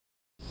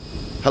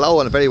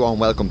Hello and a very warm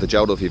welcome to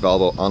Duffy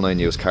Volvo online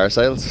used car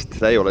sales.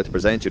 Today I would like to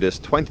present you this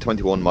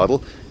 2021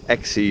 model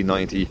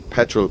XC90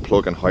 petrol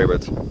plug-in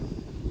hybrid.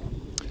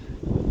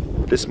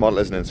 This model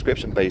is an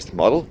Inscription based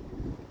model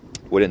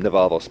within the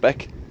Volvo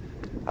spec.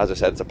 As I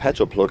said, it's a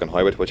petrol plug-in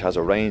hybrid which has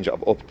a range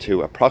of up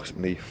to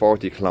approximately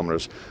 40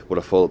 kilometers with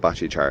a full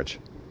battery charge.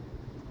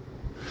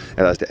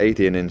 It has the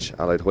 18-inch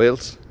alloyed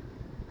wheels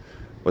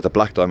with the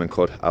black diamond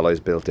cut alloys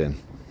built in.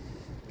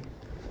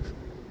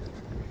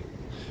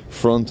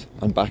 Front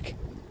and back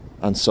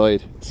and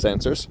side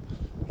sensors.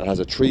 It has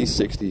a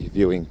 360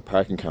 viewing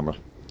parking camera.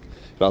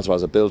 It also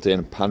has a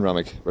built-in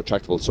panoramic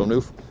retractable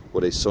sunroof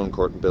with a sun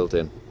curtain built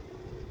in.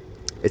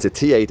 It's a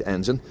T8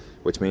 engine,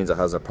 which means it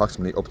has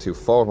approximately up to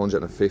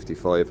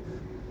 455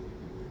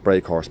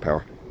 brake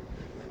horsepower.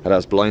 It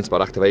has blind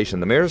spot activation in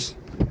the mirrors,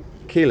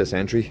 keyless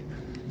entry.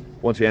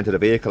 Once we enter the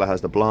vehicle, it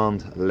has the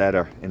blonde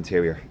leather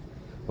interior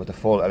with the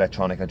full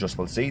electronic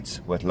adjustable seats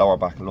with lower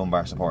back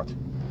lumbar support.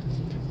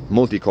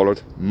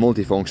 Multicoloured,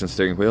 multi-function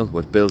steering wheel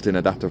with built-in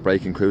adaptive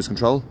braking cruise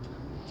control.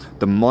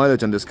 The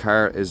mileage on this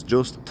car is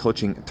just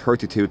touching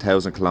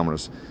 32,000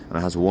 kilometers and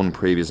it has one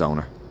previous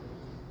owner.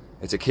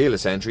 It's a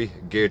keyless entry,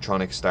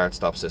 Geartronic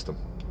start-stop system,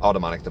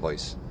 automatic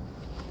device.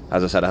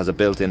 As I said, it has a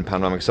built-in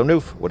panoramic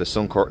sunroof with a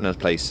sun curtain in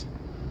place.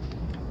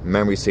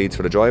 Memory seats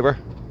for the driver,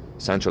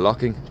 central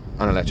locking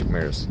and electric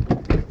mirrors.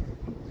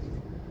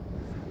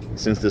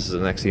 Since this is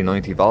an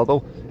XC90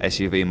 Volvo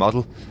SUV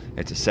model,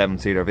 it's a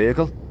 7-seater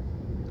vehicle.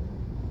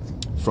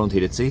 Front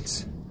heated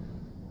seats,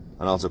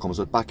 and also comes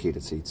with back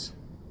heated seats.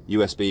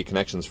 USB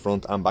connections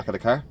front and back of the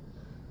car.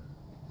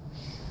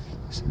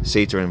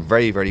 Seats are in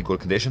very good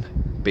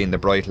condition, being the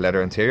bright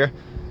leather interior.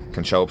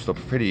 Can show up stuff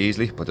pretty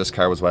easily, but this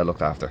car was well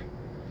looked after.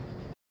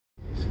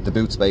 The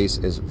boot space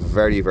is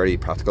very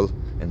practical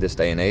in this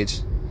day and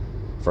age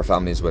for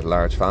families with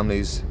large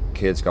families,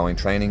 kids going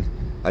training.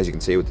 As you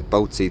can see, with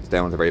both seats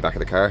down at the very back of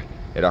the car,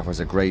 it offers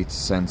a great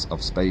sense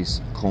of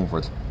space,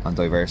 comfort and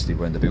diversity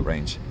within the boot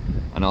range,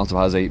 and also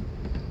has a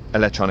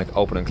electronic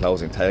open and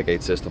closing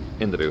tailgate system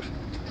in the boot.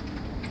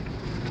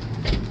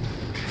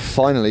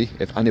 Finally,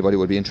 if anybody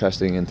would be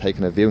interested in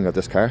taking a viewing of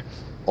this car,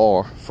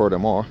 or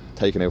furthermore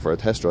taking it for a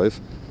test drive,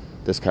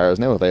 this car is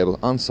now available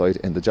on site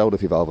in the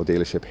Duffy Volvo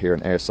dealership here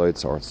in Airside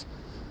Swords.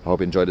 I hope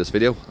you enjoyed this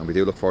video and we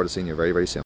do look forward to seeing you very soon.